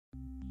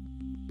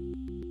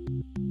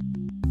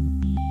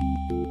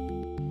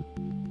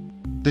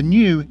The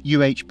new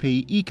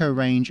UHP Eco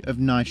range of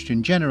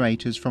nitrogen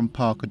generators from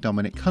Parker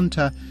Dominic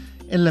Hunter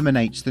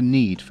eliminates the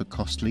need for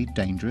costly,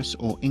 dangerous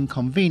or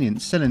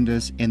inconvenient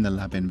cylinders in the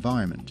lab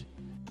environment.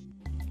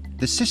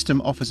 The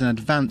system offers an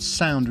advanced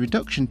sound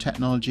reduction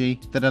technology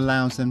that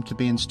allows them to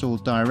be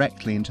installed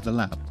directly into the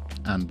lab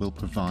and will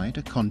provide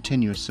a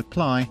continuous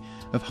supply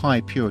of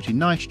high purity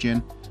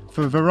nitrogen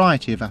for a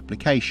variety of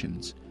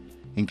applications,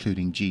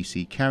 including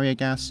GC carrier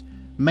gas,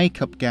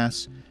 makeup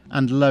gas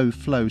and low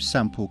flow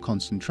sample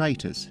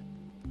concentrators.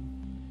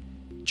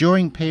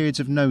 During periods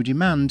of no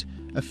demand,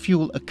 a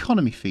fuel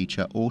economy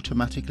feature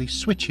automatically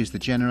switches the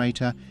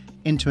generator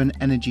into an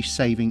energy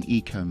saving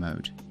eco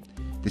mode.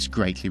 This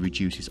greatly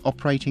reduces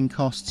operating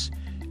costs,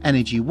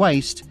 energy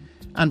waste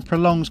and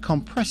prolongs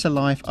compressor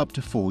life up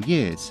to 4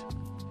 years.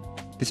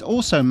 This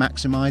also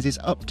maximises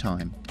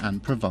uptime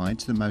and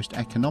provides the most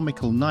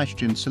economical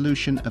nitrogen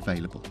solution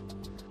available.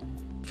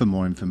 For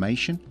more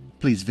information,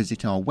 please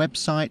visit our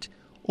website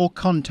or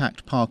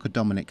contact Parker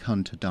Dominic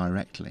Hunter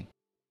directly.